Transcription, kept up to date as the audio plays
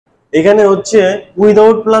এখানে হচ্ছে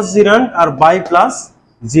without plus gerund R by plus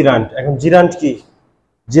gerund. এখন জিরান্ট কি?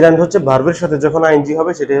 জিরান্ট হচ্ছে ভার্বের সাথে যখন আইএনজি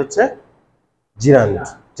হবে সেটাই হচ্ছে জিরান্ট।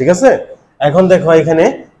 ঠিক আছে, এখন দেখো এখানে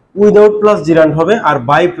উইদাউট প্লাস জিরান্ট হবে আর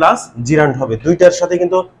বাই প্লাস জিরান্ট হবে, দুইটার সাথে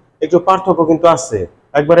কিন্তু একটু পার্থক্য কিন্তু আছে।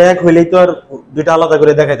 একবারে এক হইলেই তো আর দুইটা আলাদা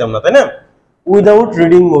করে দেখাইতাম না, তাই না? উইদাউট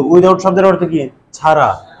রিডিং মোর, উইদাউট শব্দের অর্থ কি? ছাড়া।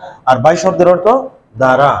 আর বাই শব্দের অর্থ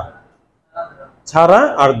দ্বারা, ছাড়া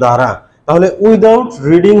আর দ্বারা। তাহলে উইদাউট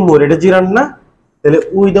রিডিং মোর এটা জিরান্ট না? তাহলে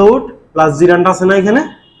উইদাউট প্লাস জিরান্ট আছে না এখানে,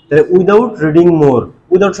 তাহলে উইদাউট রিডিং মোর।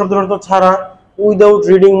 উইদাউট শব্দের অর্থ ছাড়া, উইদাউট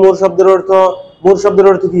রিডিং মোর শব্দের অর্থ, মোর শব্দের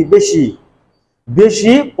অর্থ কি? বেশি,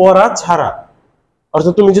 বেশি পড়া ছাড়া,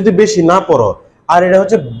 অর্থাৎ তুমি যদি বেশি না পড়ো। আর এটা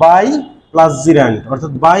হচ্ছে বাই প্লাস জিরান্ট,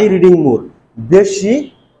 অর্থাৎ বাই রিডিং মোর, বেশি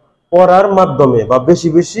পড়ার মাধ্যমে বা বেশি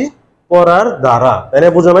বেশি পড়ার দ্বারা, তাই না?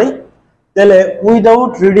 বোঝা নাই? তাহলে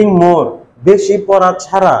উইদাউট রিডিং মোর, বেশি পড়া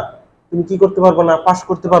ছাড়া তুমি কি করতে পারবে না? পাস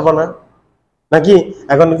করতে পারবে না নাকি?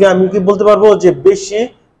 এখন কি আমি কি বলতে পারবো যে বেশি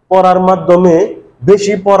পড়ার মাধ্যমে,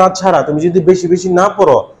 বেশি পড়া ছাড়া তুমি যদি বেশি বেশি না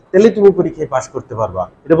পড়ো তাহলে তুমি পরীক্ষায় পাস করতে পারবা,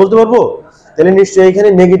 এটা বলতে পারবো? তাহলে নিশ্চয়ই এখানে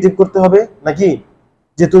নেগেটিভ করতে হবে নাকি,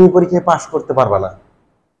 যে তুমি পরীক্ষায় পাস করতে পারবা না,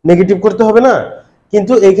 নেগেটিভ করতে হবে না?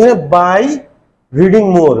 কিন্তু এখানে বাই রিডিং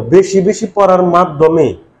মোর, বেশি বেশি পড়ার মাধ্যমে।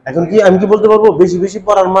 এখন কি আমি কি বলতে পারবো বেশি বেশি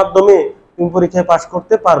পড়ার মাধ্যমে তুমি পরীক্ষায় পাস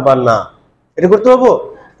করতে পারবা না? এটা করতে পারবো?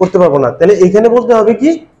 করতে পারবো না। তাহলে এখানে বলতে হবে কি?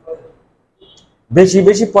 বেশি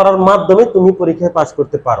বেশি পড়ার মাধ্যমে তুমি পরীক্ষায় পাস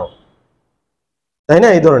করতে পারো, তাই না?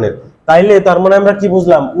 এই ধরনের। তাইলে তার মানে আমরা কি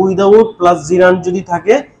বুঝলাম? উইদাউট প্লাস জিরান্ট যদি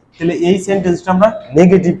থাকে তাহলে এই সেন্টেন্সটা আমরা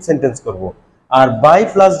নেগেটিভ সেন্টেন্স করব। আর বাই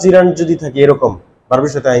প্লাস জিরান্ট যদি থাকে এরকম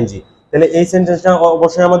ভার্বের সাথে আইএনজি, তাহলে এই সেন্টেন্সটা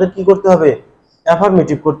অবশ্যই আমাদের কি করতে হবে?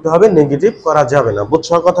 অ্যাফার্মেটিভ করতে হবে, নেগেটিভ করা যাবে না।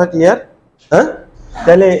 বুঝছো কথা? ক্লিয়ার? হ্যাঁ,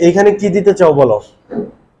 তাহলে এখানে কি দিতে চাও বলো?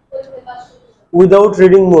 উইদাউট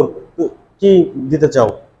রিডিং মোর কি দিতে চাও?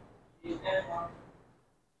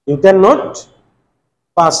 You can not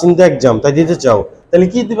pass in the exam, তাই দিতে চাও। তাহলে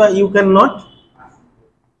কি দিবা? ইউ ক্যান নট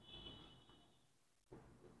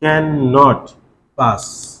পাস,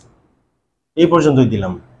 এই পর্যন্তই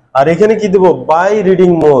দিলাম। আর এখানে কি দেব? বাই রিডিং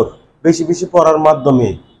মোর, বেশি বেশি পড়ার মাধ্যমে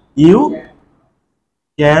you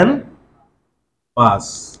can pass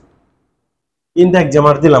in the exam.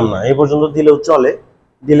 আর দিলাম না, এই পর্যন্ত দিলেও চলে,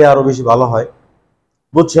 দিলে আরো বেশি ভালো হয়।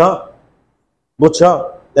 বুঝছো? বুঝছো?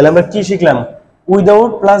 তাহলে আমরা কি শিখলাম?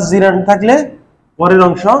 উইদাউট প্লাস জিরান্ট থাকলে পরের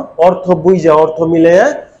অংশ অর্থ বুঝা, অর্থ মিলে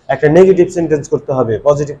একটা নেগেটিভ সেন্টেন্স করতে হবে,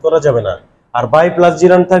 পজিটিভ করা যাবে না। আর বাই প্লাস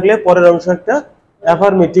জিরান্ট থাকলে পরের অংশ একটা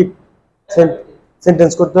অ্যাফার্মেটিভ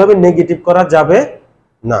সেন্টেন্স করতে হবে, নেগেটিভ করা যাবে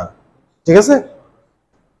না। ঠিক আছে?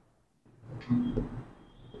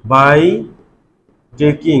 By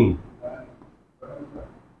taking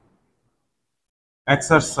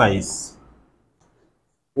exercise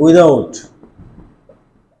without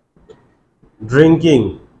drinking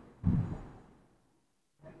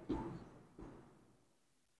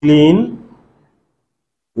clean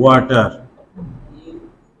water,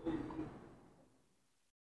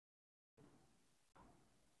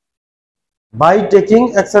 by taking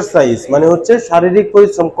exercise মানে হচ্ছে শারীরিক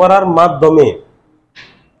পরিশ্রম করার মাধ্যমে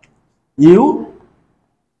you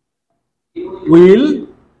will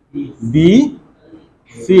be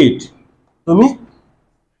fit, তুমি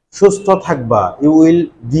সুস্থ থাকবা। ইউ উইল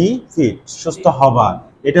বি ফিট, সুস্থ হবা।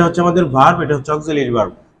 এটা হচ্ছে আমাদের ভার্ব, এটা হচ্ছে অক্সিলারি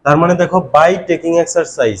ভার্ব। তার মানে দেখো বাই টেকিং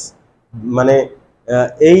এক্সারসাইজ মানে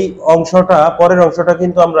এই অংশটা, পরের অংশটা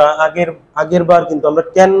কিন্তু আমরা আগের বার কিন্তু আমরা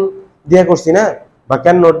ক্যান দিয়ে করছি না, বা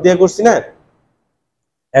ক্যান নট দিয়ে করছি না।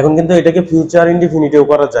 এখন কিন্তু এটাকে ফিউচার ইনডিফিনিটিভ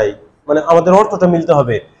করা যায়, মানে আমাদের অর্থটা মিলতে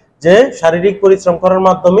হবে যে শারীরিক পরিশ্রম করার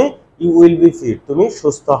মাধ্যমে ইউ উইল বি ফিট, তুমি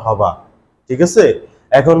সুস্থ হবা। ঠিক আছে?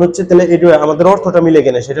 এখন হচ্ছে তাহলে এটা আমাদের অর্থটা মিলে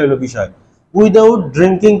কিনা সেটা হলো বিষয়। উইদাউট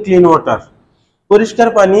ড্রিঙ্কিং ক্লিন ওয়াটার, পরিষ্কার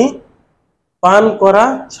পানি পান করা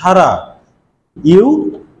ছাড়া ইউ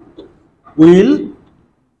উইল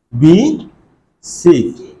বি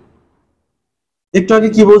সিক। একটু আগে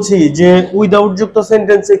কি বলছি যে উইদাউট যুক্ত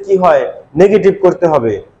সেন্টেন্সে কি হয়? নেগেটিভ করতে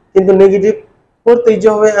হবে, কিন্তু নেগেটিভ করতেই যে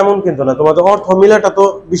হবে এমন কিন্তু না, তোমাদের অর্থ মিলাটা তো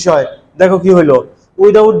বিষয়। দেখো কি হইলো?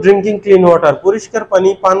 উইদাউট ড্রিঙ্কিং ক্লিন ওয়াটার, পরিষ্কার পানি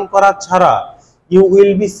পান করা ছাড়া ইউ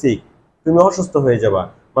উইল বি সিক, তুমি অসুস্থ হয়ে যাবা।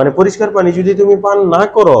 মানে পরিষ্কার পানি যদি তুমি পান না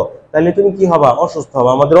করো তাহলে তুমি কি হবা? অসুস্থ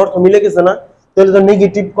হবা। আমাদের অর্থ মিলে গেছে না? তাহলে তো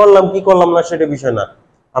নেগেটিভ করলাম কি করলাম না সেটা বিষয় না,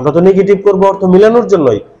 আমরা তো নেগেটিভ করবো অর্থ মিলানোর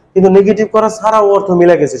জন্যই, কিন্তু নেগেটিভ করা ছাড়াও অর্থ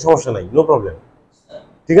মিলে গেছে, সমস্যা নাই, নো প্রবলেম।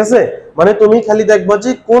 ঠিক আছে? মানে তুমি খালি দেখবা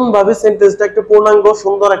যে কোন ভাবে সেন্টেন্সটা একটা পূর্ণাঙ্গ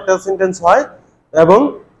সুন্দর একটা সেন্টেন্স হয় এবং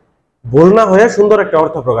ভুল না হয়ে সুন্দর একটা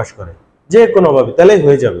অর্থ প্রকাশ করে, যে কোনো ভাবে, তাহলেই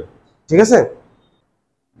হয়ে যাবে। ঠিক আছে?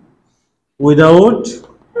 Without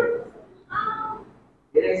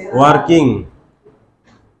working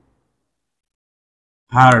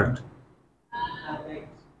hard.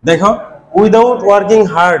 দেখো উইদাউট ওয়ার্কিং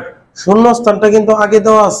হার্ড শূন্যস্থানটা কিন্তু আগে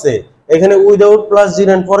দেওয়া আছে, এখানে উইদাউট প্লাস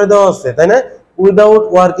জিরান্ট পরে দেওয়া আছে, তাই না? উইদাউট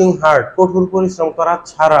ওয়ার্কিং হার্ড কঠোর পরিশ্রম করা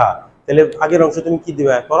ছাড়া, তাহলে আগের অংশ তুমি কি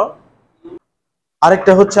দিবে করো।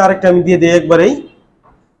 আরেকটা হচ্ছে, আরেকটা আমি দিয়ে দিই একবারেই,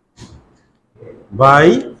 by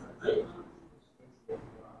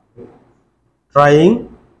trying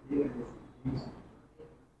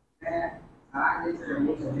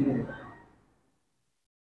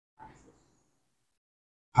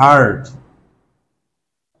hard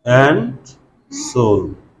and soul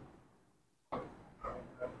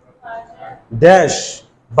dash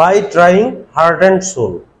by trying hard and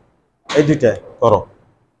soul, এই দুইটা করো।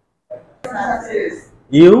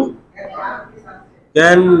 You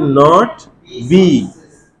can not be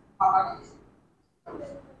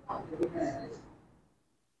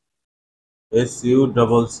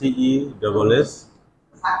SUCCE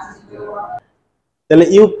তাহলে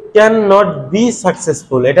you can not be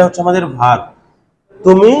successful, এটা হচ্ছে আমাদের ভার্ব।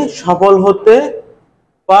 তুমি সফল হতে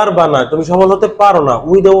পারবা না, তুমি সফল হতে পারো না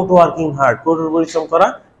উইদাউট ওয়ার্কিং হার্ড কঠোর পরিশ্রম করা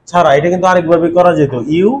ছাড়া। এটা কিন্তু আরেকভাবে করা যেত,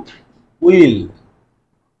 you will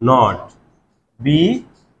not be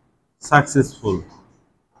successful,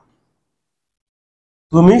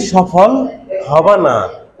 তুমি সফল হবা না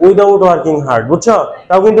উইদাউট ওয়ার্কিং হার্ড, বুঝছো?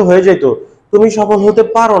 তাও কিন্তু হয়ে যেত, তুমি সফল হতে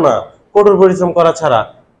পারো না কঠোর পরিশ্রম করা ছাড়া,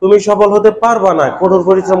 তুমি সফল হতে পারবা না কঠোর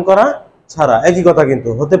পরিশ্রম করা ছাড়া, একই কথা কিন্তু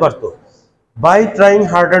হতে পারতো। By trying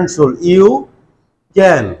hard and soul you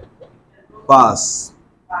can pass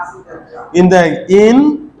in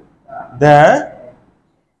the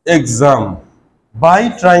exam. By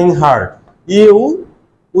trying hard you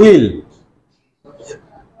will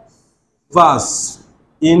pass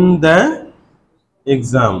in the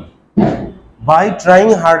exam. By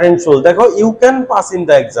trying hard and soul, দেখো you can pass in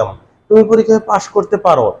the exam, তুমি পরীক্ষায় pass করতে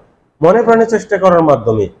পারো মনে প্রাণে চেষ্টা করার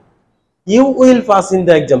মাধ্যমে। You will pass in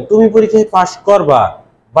the exam, তুমি পরীক্ষায় পাস করবা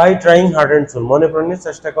by trying hard and soul, মনে প্রাণে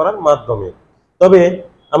চেষ্টা করার মাধ্যমে। তবে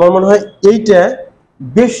আমার মনে হয় এইটা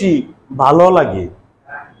বেশি ভালো লাগে,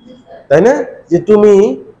 তাই না? যে তুমি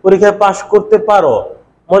পরীক্ষায় পাস করতে পারো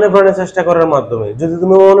মনে প্রাণে চেষ্টা করার মাধ্যমে। যদি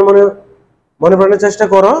তুমি মনে প্রাণে চেষ্টা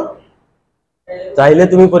করো তাইলে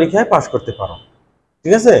তুমি পরীক্ষায় পাস করতে পারো,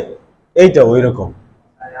 ঠিক আছে? এইটা ওই রকম।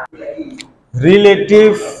 রিলেটিভ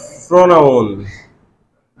প্রোনাউন,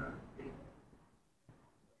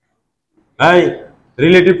 এই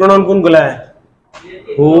রিলেটিভ প্রোনাউন কোনগুলা?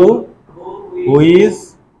 হু, হুইজ,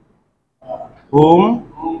 whom,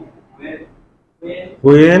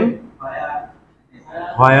 when,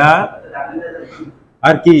 where,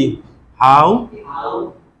 আর কি how,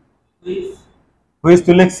 which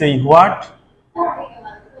to লিখছে what,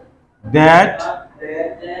 that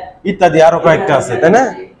ইত্যাদি আরো কয়েকটা আছে, তাই না?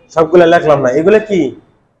 সবগুলা লিখলাম না, এগুলা কি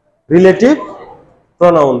রিলেটিভ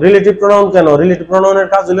প্রোনাউন। রিলেটিভ প্রোনাউন কেন? রিলেটিভ প্রোনাউনের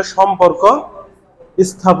কাজ হলো সম্পর্ক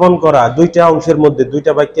স্থাপন করা, দুইটা অংশের মধ্যে,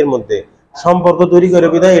 দুইটা বাক্যের মধ্যে সম্পর্ক তৈরি করে,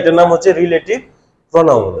 বিধায় এটার নাম হচ্ছে relative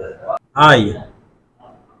pronoun. I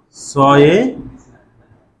saw a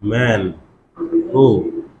man who,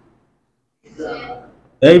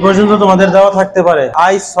 এই পর্যন্ত তোমাদের দেওয়া থাকতে পারে।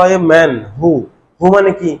 I saw a man who, who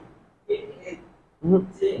মানে কি?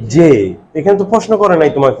 যে, এখানে তো প্রশ্ন করে নাই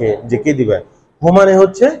তোমাকে যে কে দিবে। who মানে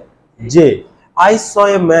হচ্ছে যে। I saw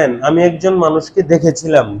a man, আমি একজন মানুষকে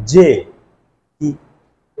দেখেছিলাম যে কি,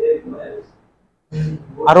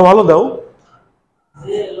 আরো ভালো দাও,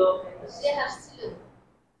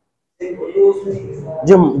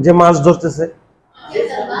 যে যে মাছ ধরতেছে,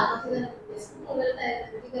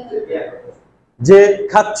 যে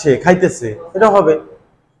খাচ্ছে, খাইতেছে, এটা হবে।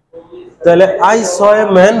 তাহলে I saw a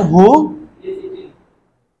man who,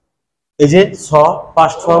 এই যে স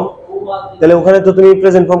পাস্ট ফর্ম, তাহলে ওখানে তো তুমি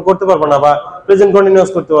প্রেজেন্ট ফর্ম করতে পারবে না বা প্রেজেন্ট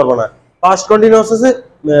কন্টিনিউয়াস করতে পারবে না। পাস্ট কন্টিনিউয়াস আছে,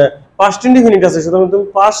 পাস্ট ইনডিফিনিট আছে, সুতরাং তুমি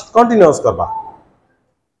পাস্ট কন্টিনিউয়াস করবা।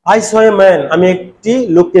 I saw a man, আমি একটি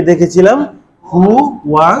লোককে দেখেছিলাম, who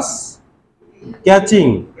was catching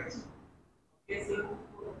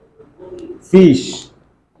fish,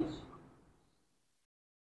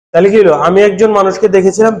 তাহলে কি হলো? আমি একজন মানুষকে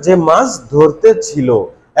দেখেছিলাম যে মাছ ধরতে ছিল।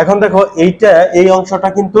 এখন দেখো এইটা, এই অংশটা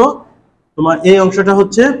কিন্তু তোমার, এই অংশটা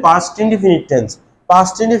হচ্ছে past indefinite tense.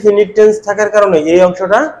 Past indefinite tense থাকার কারণে এই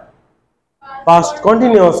অংশটা পাস্ট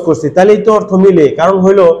কন্টিনিউয়াস করছি, তাহলেই তো অর্থ মিলে। কারণ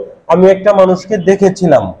হইলো আমি একটা মানুষকে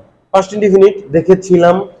দেখেছিলাম, পাস্ট ইনডিফিনিট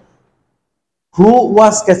দেখেছিলাম, হু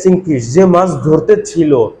ওয়াজ ক্যাচিং ফিশ, যে মাছ ধরতে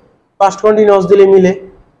ছিল, পাস্ট কন্টিনিউয়াস দিলে মিলে।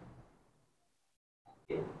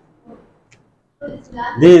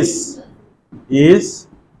 This is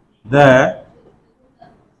the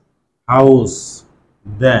house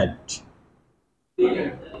that,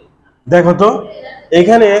 দেখো তো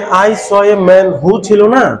এখানে I saw a man who ছিল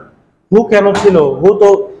না, হু কেন ছিল? হু তো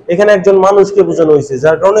এখানে একজন মানুষকে বোঝানো হয়েছে,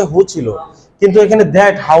 যার কারণে হু ছিল। কিন্তু এখানে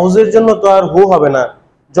দ্যাট, হাউসের জন্য তো আর হু হবে না,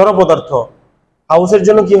 জড় পদার্থ। হাউসের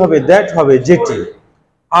জন্য কি হবে? দ্যাট হবে, যেটি।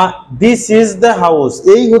 দিস ইজ দ্য হাউস,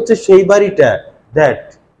 এই হচ্ছে সেই বাড়িটা, দ্যাট,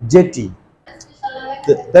 যেটি।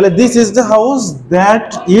 তাহলে this is the house that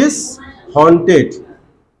is haunted,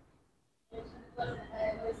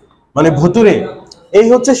 মানে ভুতুরে। এই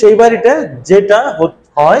হচ্ছে সেই বাড়িটা যেটা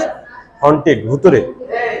হয় হন্টেড, ভুতুরে।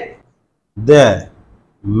 The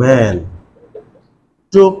man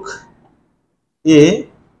took A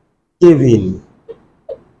cabin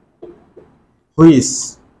হুইস,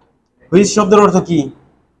 হুইস শব্দের অর্থ কি?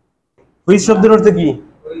 হুইস শব্দের অর্থ কি?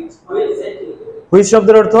 হুইচ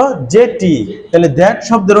শব্দের অর্থ যেটি। তাহলে দ্যাট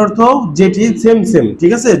শব্দের অর্থ যেটি, সেম সেম,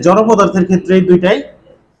 ঠিক আছে? জড় পদার্থের ক্ষেত্রে এই দুইটাই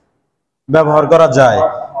ব্যবহার করা যায়।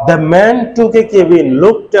 The man took A cabin,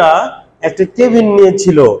 লোকটা একটা কেবিন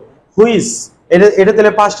নিয়েছিল। হুইচ, এটা এটা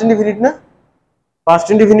তাহলে পাস্ট ইনডিফিনিট না? পাস্ট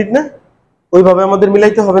ইনডিফিনিট না? ওইভাবে আমাদের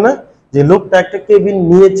মিলাইতে হবে না, যে লোকটা একটা কেবিন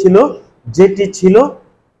নিয়েছিল যেটি ছিল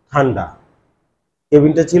ঠান্ডা।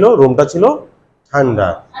 কেবিনটা ছিল, রুমটা ছিল ঠান্ডা।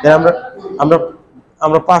 তাই আমরা আমরা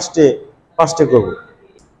আমরা পাস্টে পাস্টে করব।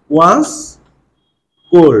 ওয়ান্স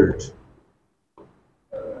কোল্ড,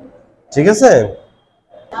 ঠিক আছে?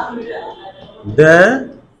 The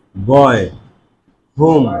boy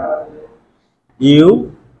hmm you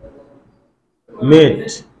met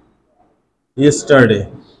yesterday,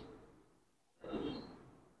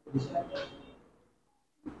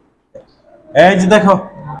 এই যে দেখো,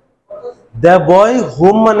 দ্য বয়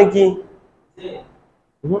হুম মানে কি?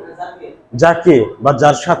 যাকে বা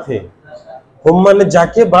যার সাথে। হুম মানে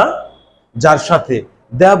যাকে বা যার সাথে।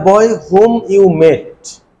 The boy hmm you met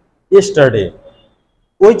yesterday,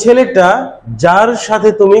 ওই ছেলেটা যার সাথে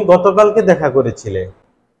তুমি গতকালকে দেখা করেছিলে।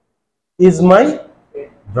 Is my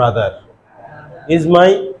brother, is my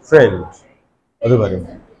friend হতে পারে।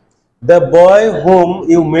 The boy hmm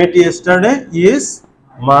you met yesterday is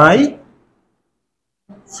my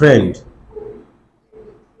friend.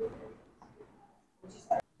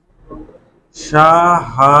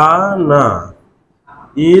 Shahana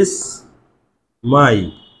is my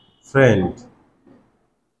friend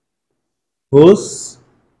whose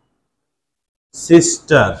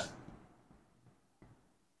sister,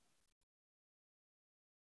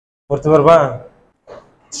 পড়তে পারবা?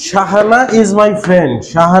 Shahana is my friend,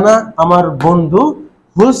 Shahana আমার বন্ধু।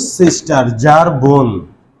 হুজ সিস্টার, যার বোন।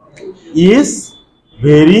 ইজ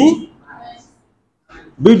ভেরি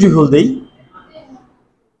বিউটিফুল, দেই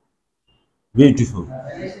বিউটিফুল।